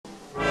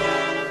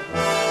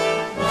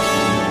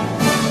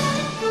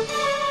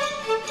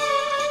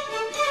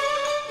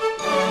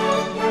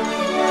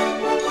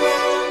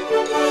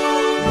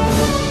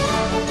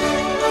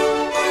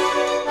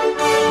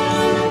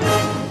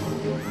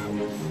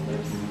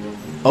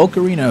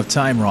Ocarina of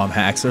Time ROM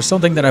hacks are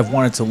something that I've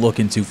wanted to look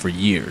into for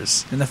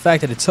years, and the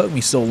fact that it took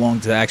me so long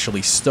to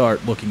actually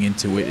start looking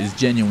into it is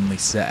genuinely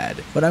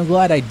sad. But I'm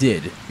glad I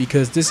did,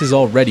 because this is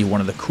already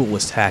one of the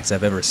coolest hacks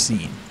I've ever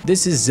seen.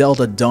 This is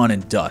Zelda Dawn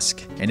and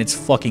Dusk, and it's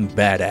fucking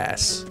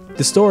badass.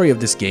 The story of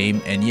this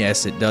game, and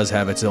yes, it does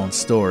have its own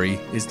story,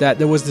 is that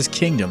there was this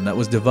kingdom that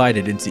was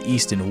divided into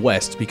East and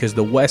West because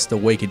the West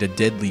awakened a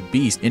deadly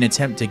beast in an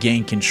attempt to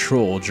gain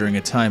control during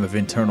a time of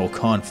internal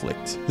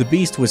conflict. The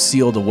beast was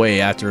sealed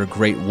away after a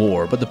great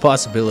war, but the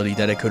possibility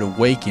that it could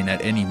awaken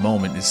at any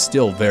moment is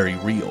still very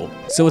real.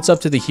 So it's up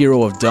to the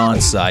hero of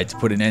Dawn's side to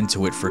put an end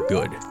to it for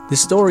good.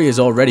 This story is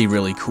already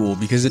really cool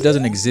because it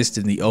doesn't exist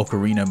in the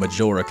Ocarina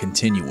Majora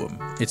continuum.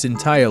 It's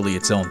entirely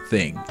its own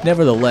thing.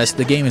 Nevertheless,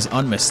 the game is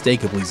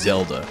unmistakably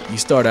Zelda. You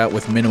start out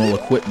with minimal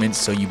equipment,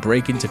 so you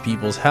break into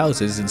people's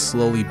houses and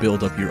slowly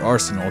build up your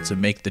arsenal to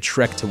make the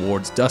trek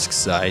towards Dusk's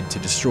side to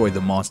destroy the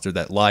monster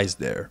that lies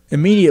there.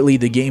 Immediately,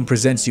 the game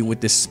presents you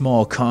with this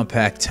small,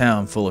 compact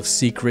town full of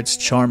secrets,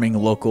 charming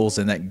locals,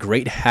 and that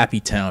great happy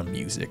town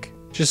music.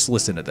 Just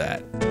listen to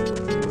that.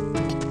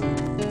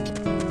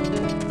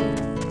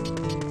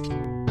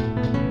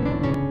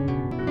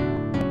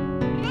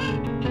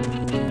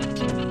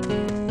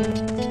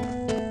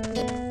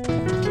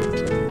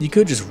 You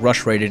could just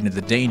rush right into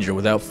the danger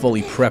without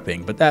fully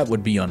prepping, but that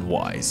would be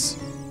unwise.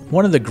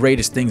 One of the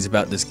greatest things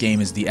about this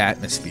game is the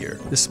atmosphere.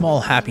 The small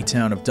happy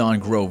town of Dawn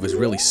Grove is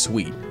really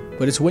sweet,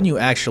 but it's when you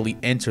actually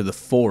enter the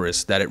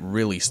forest that it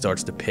really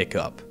starts to pick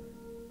up.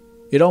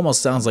 It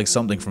almost sounds like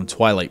something from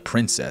Twilight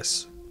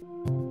Princess.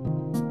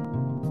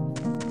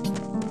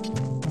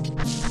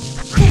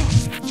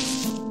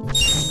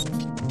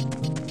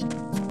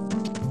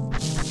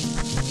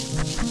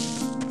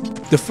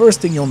 The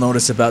first thing you'll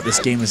notice about this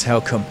game is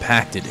how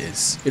compact it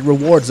is. It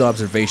rewards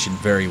observation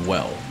very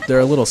well. There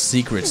are little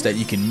secrets that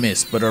you can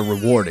miss but are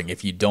rewarding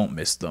if you don't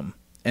miss them.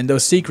 And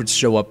those secrets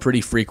show up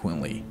pretty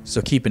frequently, so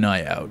keep an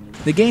eye out.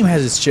 The game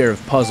has its share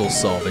of puzzle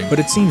solving, but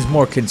it seems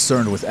more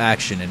concerned with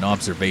action and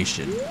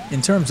observation.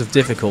 In terms of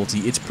difficulty,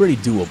 it's pretty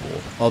doable,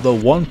 although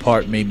one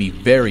part made me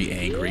very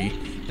angry,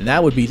 and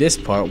that would be this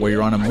part where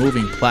you're on a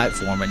moving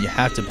platform and you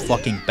have to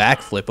fucking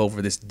backflip over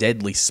this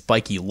deadly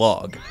spiky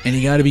log. And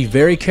you gotta be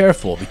very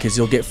careful because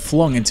you'll get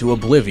flung into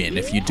oblivion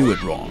if you do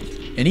it wrong.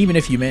 And even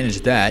if you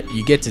manage that,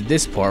 you get to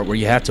this part where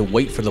you have to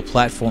wait for the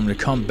platform to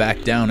come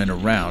back down and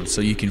around so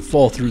you can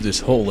fall through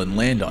this hole and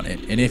land on it.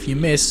 And if you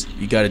miss,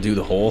 you gotta do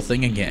the whole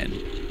thing again.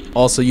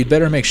 Also, you'd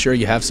better make sure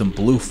you have some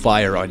blue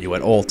fire on you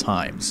at all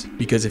times,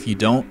 because if you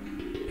don't,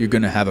 you're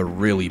gonna have a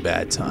really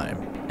bad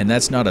time. And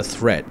that's not a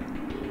threat.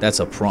 That's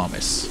a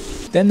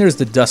promise. Then there's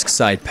the Dusk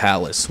Side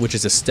Palace, which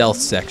is a stealth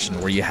section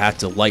where you have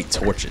to light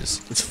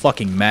torches. It's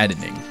fucking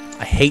maddening.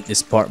 I hate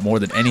this part more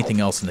than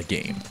anything else in the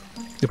game.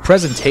 The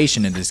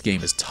presentation in this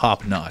game is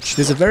top notch.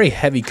 There's a very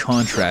heavy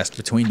contrast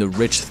between the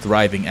rich,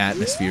 thriving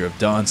atmosphere of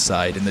Dawn's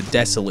side and the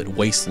desolate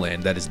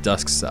wasteland that is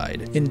Dusk's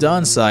side. In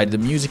Dawn's side, the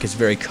music is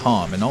very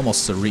calm and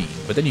almost serene,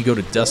 but then you go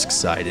to Dusk's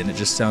side and it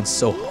just sounds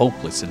so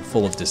hopeless and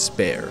full of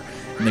despair.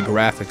 And the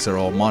graphics are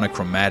all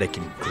monochromatic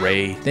and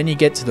gray. Then you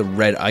get to the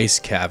red ice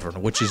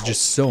cavern, which is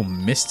just so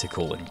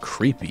mystical and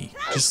creepy.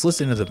 Just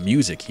listen to the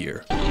music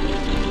here.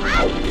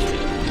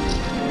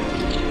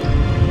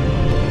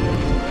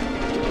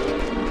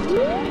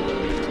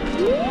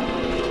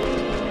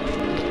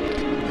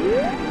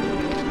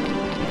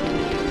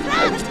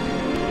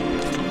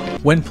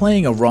 When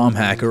playing a ROM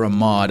hack or a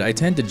mod, I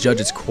tend to judge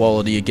its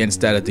quality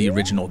against that of the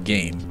original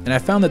game, and I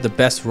found that the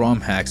best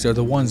ROM hacks are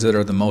the ones that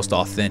are the most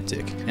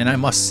authentic. And I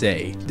must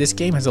say, this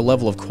game has a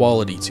level of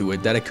quality to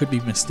it that it could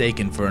be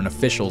mistaken for an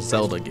official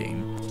Zelda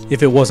game,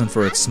 if it wasn't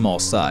for its small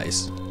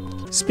size.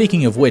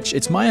 Speaking of which,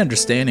 it's my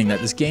understanding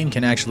that this game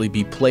can actually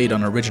be played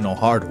on original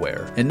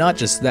hardware, and not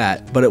just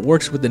that, but it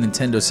works with the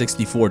Nintendo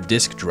 64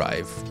 disk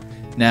drive.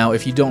 Now,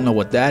 if you don't know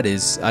what that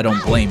is, I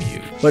don't blame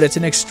you, but it's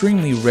an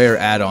extremely rare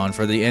add-on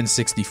for the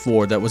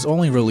N64 that was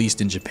only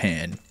released in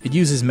Japan. It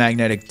uses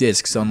magnetic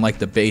discs unlike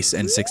the base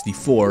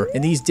N64,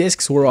 and these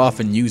discs were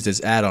often used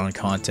as add-on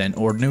content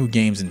or new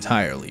games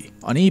entirely.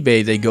 On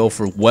eBay, they go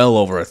for well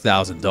over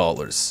 $1,000.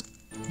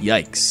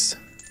 Yikes.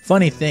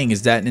 Funny thing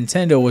is that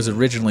Nintendo was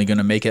originally going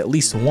to make at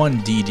least one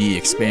DD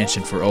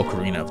expansion for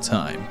Ocarina of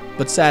Time,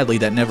 but sadly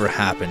that never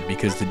happened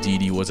because the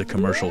DD was a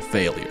commercial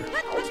failure.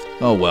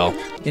 Oh well.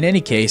 In any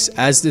case,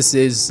 as this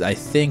is, I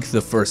think,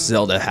 the first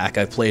Zelda hack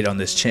I played on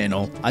this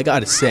channel, I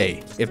gotta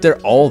say, if they're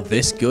all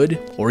this good,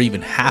 or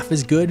even half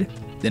as good,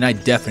 then I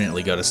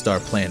definitely gotta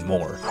start playing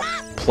more.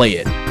 Play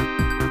it.